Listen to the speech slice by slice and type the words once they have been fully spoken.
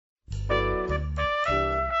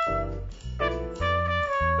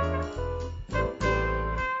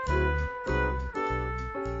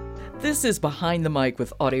This is Behind the Mic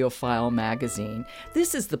with AudioFile Magazine.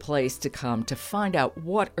 This is the place to come to find out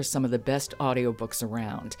what are some of the best audiobooks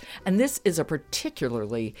around. And this is a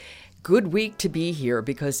particularly good week to be here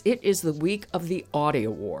because it is the week of the Audie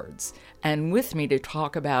Awards. And with me to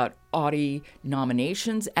talk about Audie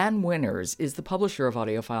nominations and winners is the publisher of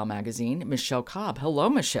AudioFile Magazine, Michelle Cobb. Hello,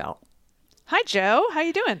 Michelle. Hi, Joe. How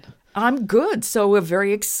you doing? I'm good. So a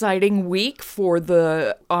very exciting week for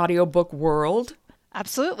the audiobook world.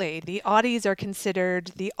 Absolutely. The Audies are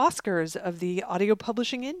considered the Oscars of the audio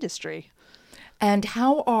publishing industry. And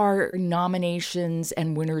how are nominations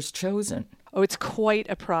and winners chosen? Oh, it's quite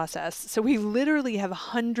a process. So we literally have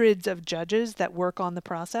hundreds of judges that work on the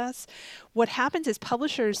process. What happens is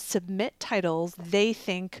publishers submit titles they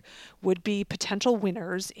think would be potential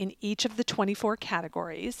winners in each of the 24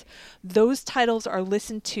 categories. Those titles are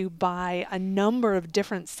listened to by a number of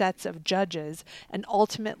different sets of judges and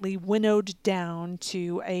ultimately winnowed down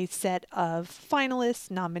to a set of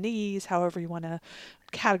finalists, nominees, however you want to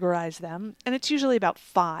categorize them, and it's usually about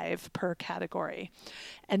 5 per category.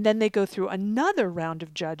 And then they go through another round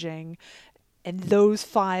of judging, and those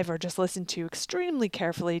 5 are just listened to extremely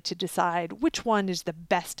carefully to decide which one is the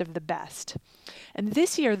best of the best. And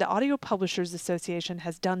this year, the Audio Publishers Association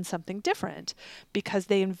has done something different because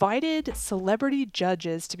they invited celebrity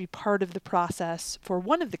judges to be part of the process for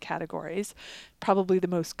one of the categories, probably the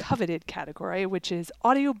most coveted category, which is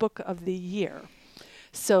Audiobook of the Year.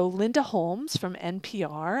 So Linda Holmes from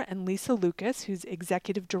NPR and Lisa Lucas, who's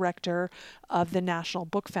executive director of the National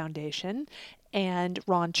Book Foundation, and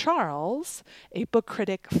Ron Charles, a book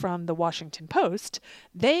critic from the Washington Post,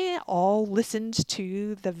 they all listened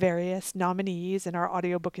to the various nominees in our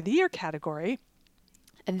Audiobook of the Year category,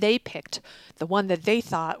 and they picked the one that they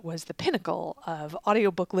thought was the pinnacle of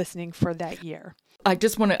audiobook listening for that year. I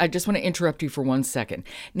just want to interrupt you for 1 second.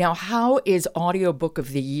 Now, how is Audiobook of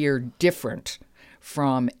the Year different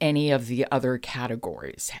from any of the other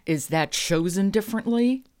categories? Is that chosen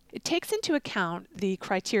differently? It takes into account the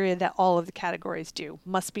criteria that all of the categories do.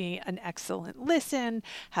 Must be an excellent listen,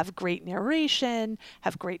 have great narration,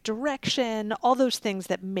 have great direction, all those things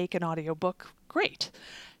that make an audiobook great.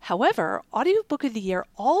 However, Audiobook of the Year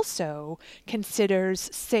also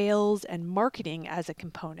considers sales and marketing as a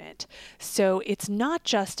component. So it's not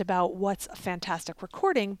just about what's a fantastic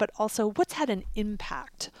recording, but also what's had an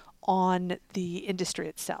impact on the industry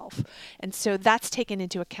itself. And so that's taken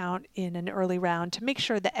into account in an early round to make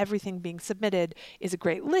sure that everything being submitted is a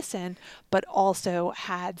great listen, but also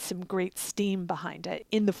had some great steam behind it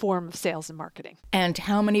in the form of sales and marketing. And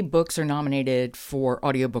how many books are nominated for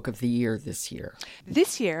Audiobook of the Year this year?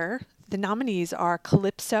 This year, the nominees are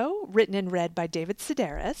Calypso, written and read by David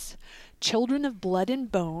Sedaris, Children of Blood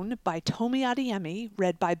and Bone by Tomi Adeyemi,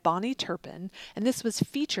 read by Bonnie Turpin, and this was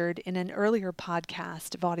featured in an earlier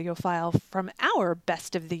podcast of AudioFile from our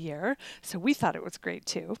Best of the Year, so we thought it was great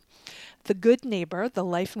too. The Good Neighbor, The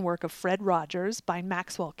Life and Work of Fred Rogers by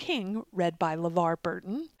Maxwell King, read by LeVar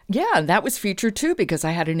Burton. Yeah, that was featured too because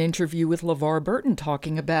I had an interview with LeVar Burton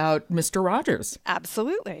talking about Mr. Rogers.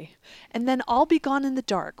 Absolutely. And then I'll Be Gone in the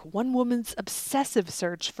Dark, One Woman's Obsessive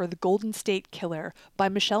Search for the Golden State Killer by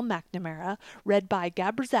Michelle McNamara, read by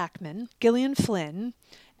Gabor Zachman, Gillian Flynn,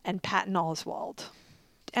 and Patton Oswalt.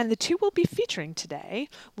 And the two we'll be featuring today.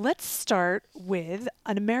 Let's start with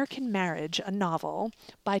An American Marriage, a novel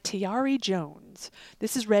by Tayari Jones.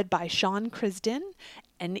 This is read by Sean Crisden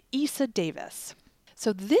and Issa Davis.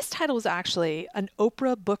 So this title is actually an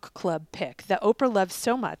Oprah Book Club pick that Oprah loves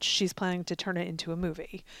so much she's planning to turn it into a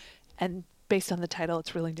movie. And based on the title,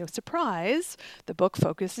 it's really no surprise. The book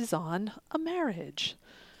focuses on a marriage.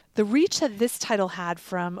 The reach that this title had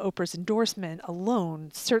from Oprah's endorsement alone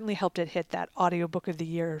certainly helped it hit that Audiobook of the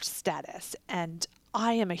Year status. And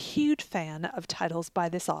I am a huge fan of titles by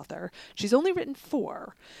this author. She's only written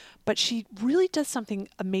 4, but she really does something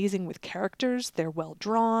amazing with characters. They're well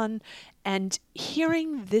drawn, and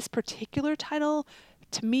hearing this particular title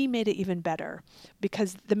to me made it even better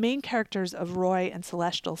because the main characters of Roy and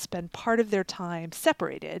Celestial spend part of their time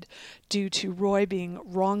separated due to Roy being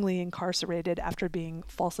wrongly incarcerated after being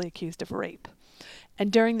falsely accused of rape.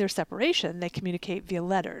 And during their separation, they communicate via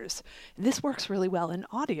letters. And this works really well in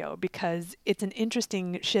audio because it's an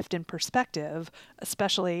interesting shift in perspective,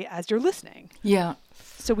 especially as you're listening. Yeah.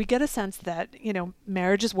 So we get a sense that,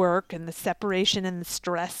 marriages work and the separation and the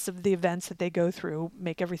stress of the events that they go through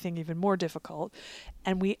make everything even more difficult.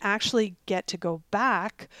 And we actually get to go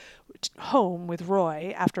back home with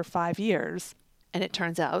Roy after 5 years. And it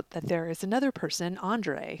turns out that there is another person,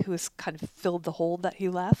 Andre, who has kind of filled the hole that he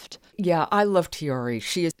left. Yeah, I love Tayari.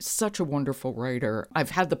 She is such a wonderful writer.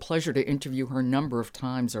 I've had the pleasure to interview her a number of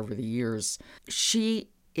times over the years. She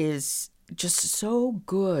is just so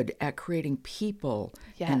good at creating people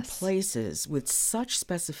and Yes. places with such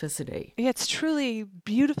specificity. It's truly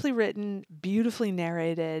beautifully written, beautifully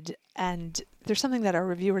narrated, and there's something that our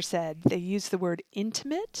reviewer said. They use the word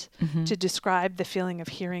intimate to describe the feeling of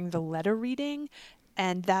hearing the letter reading,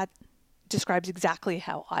 and that describes exactly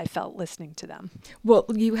how I felt listening to them. Well,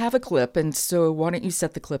 you have a clip, and so why don't you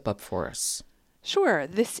set the clip up for us? Sure,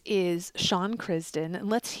 this is Sean Crisden, and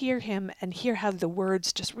let's hear him and hear how the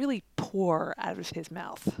words just really pour out of his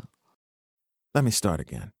mouth. Let me start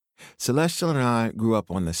again. Celestial and I grew up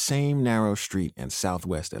on the same narrow street in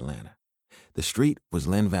southwest Atlanta. The street was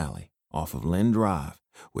Lynn Valley, off of Lynn Drive,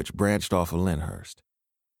 which branched off of Lyndhurst.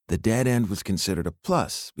 The dead end was considered a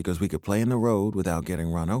plus because we could play in the road without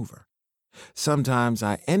getting run over. Sometimes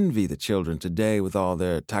I envy the children today with all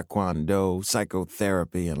their taekwondo,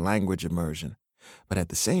 psychotherapy, and language immersion. But at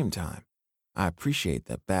the same time, I appreciate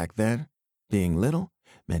that back then, being little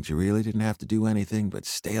meant you really didn't have to do anything but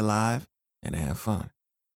stay alive and have fun.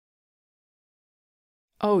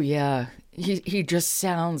 Oh, yeah. He just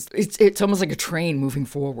sounds, it's almost like a train moving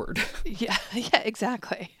forward. Yeah,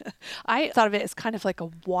 exactly. I thought of it as kind of like a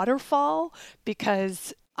waterfall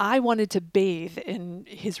because I wanted to bathe in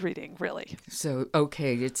his reading, really. So,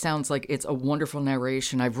 okay, it sounds like it's a wonderful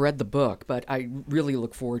narration. I've read the book, but I really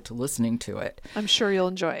look forward to listening to it. I'm sure you'll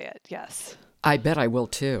enjoy it, yes. I bet I will,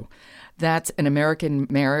 too. That's An American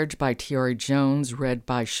Marriage by Tiare Jones, read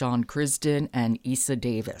by Sean Crisden and Issa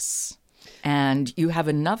Davis. And you have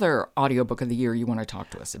another audiobook of the year you want to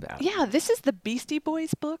talk to us about. Yeah, this is the Beastie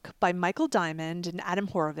Boys book by Michael Diamond and Adam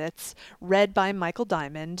Horowitz, read by Michael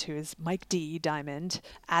Diamond, who is Mike D. Diamond,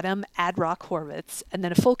 Adam Adrock Horowitz, and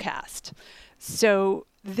then a full cast. So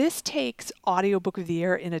this takes audiobook of the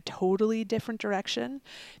year in a totally different direction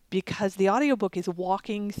because the audiobook is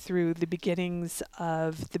walking through the beginnings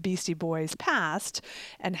of the Beastie Boys past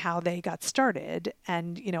and how they got started.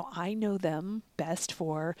 And, you know, I know them best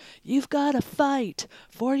for "You've Got to Fight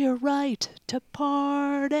for Your Right to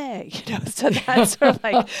Party." You know, so that's sort of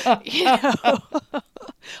like, you know,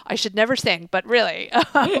 I should never sing, but really,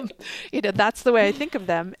 you know, that's the way I think of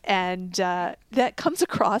them. And that comes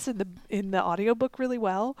across in the audiobook really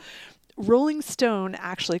well. Rolling Stone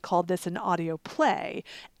actually called this an audio play,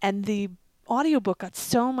 and the audiobook got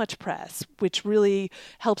so much press, which really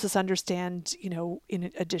helps us understand, you know,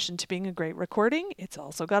 in addition to being a great recording, it's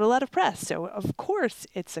also got a lot of press. So, of course,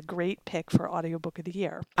 it's a great pick for audiobook of the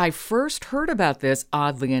year. I first heard about this,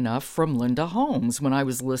 oddly enough, from Linda Holmes when I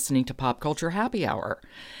was listening to Pop Culture Happy Hour.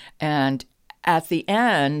 And at the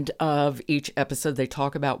end of each episode, they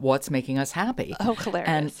talk about what's making us happy. Oh,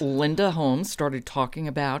 hilarious. And Linda Holmes started talking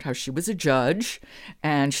about how she was a judge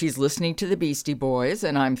and she's listening to the Beastie Boys.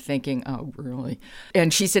 And I'm thinking, oh, really?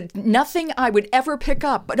 And she said, nothing I would ever pick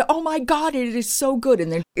up, but oh my God, it is so good.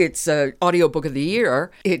 And then it's an audiobook of the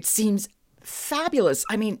year. It seems fabulous.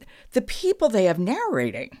 I mean, the people they have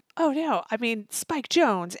narrating. Oh, no. I mean, Spike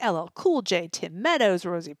Jonze, LL Cool J, Tim Meadows,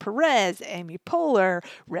 Rosie Perez, Amy Poehler,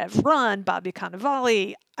 Rev Run, Bobby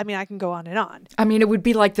Cannavale. I mean, I can go on and on. I mean, it would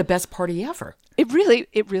be like the best party ever. It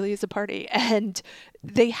really is a party. And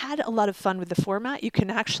they had a lot of fun with the format. You can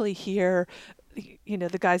actually hear, you know,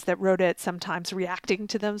 the guys that wrote it sometimes reacting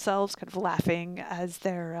to themselves, kind of laughing as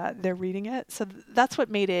they're reading it. So that's what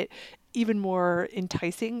made it even more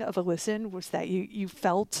enticing of a listen, was that you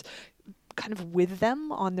felt kind of with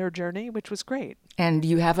them on their journey, which was great. And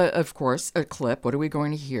you have, of course, a clip. What are we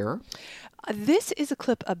going to hear? This is a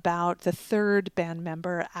clip about the third band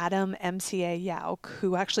member, Adam MCA Yauch,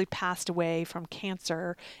 who actually passed away from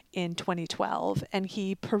cancer in 2012. And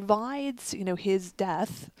he provides, you know, his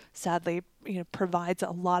death, sadly, you know, provides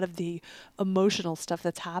a lot of the emotional stuff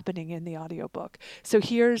that's happening in the audiobook. So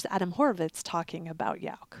here's Adam Horowitz talking about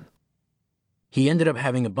Yauch. He ended up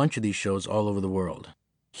having a bunch of these shows all over the world.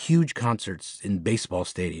 Huge concerts in baseball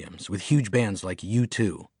stadiums with huge bands like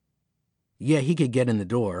U2. Yeah, he could get in the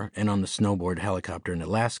door and on the snowboard helicopter in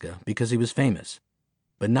Alaska because he was famous.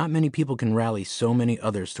 But not many people can rally so many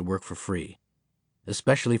others to work for free,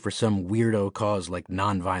 especially for some weirdo cause like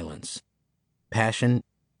nonviolence. Passion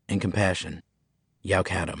and compassion. Yauch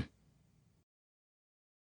had 'em.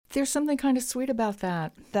 There's something kind of sweet about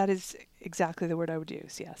that. That is exactly the word I would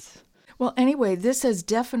use, yes. Well, anyway, this has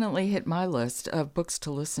definitely hit my list of books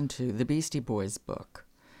to listen to, the Beastie Boys book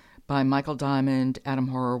by Michael Diamond, Adam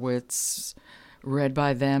Horowitz, read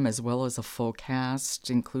by them as well as a full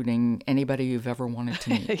cast, including anybody you've ever wanted to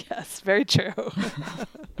meet. Yes, very true.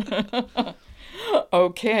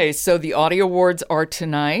 Okay, so the Audio Awards are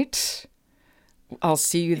tonight. I'll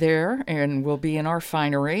see you there, and we'll be in our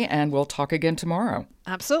finery, and we'll talk again tomorrow.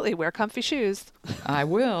 Absolutely. Wear comfy shoes. I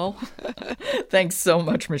will. Thanks so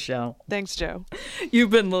much, Michelle. Thanks, Joe. You've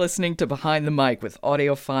been listening to Behind the Mic with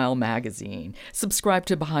AudioFile Magazine. Subscribe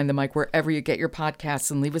to Behind the Mic wherever you get your podcasts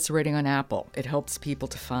and leave us a rating on Apple. It helps people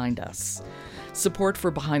to find us. Support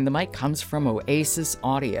for Behind the Mic comes from Oasis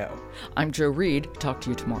Audio. I'm Joe Reed. Talk to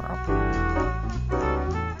you tomorrow.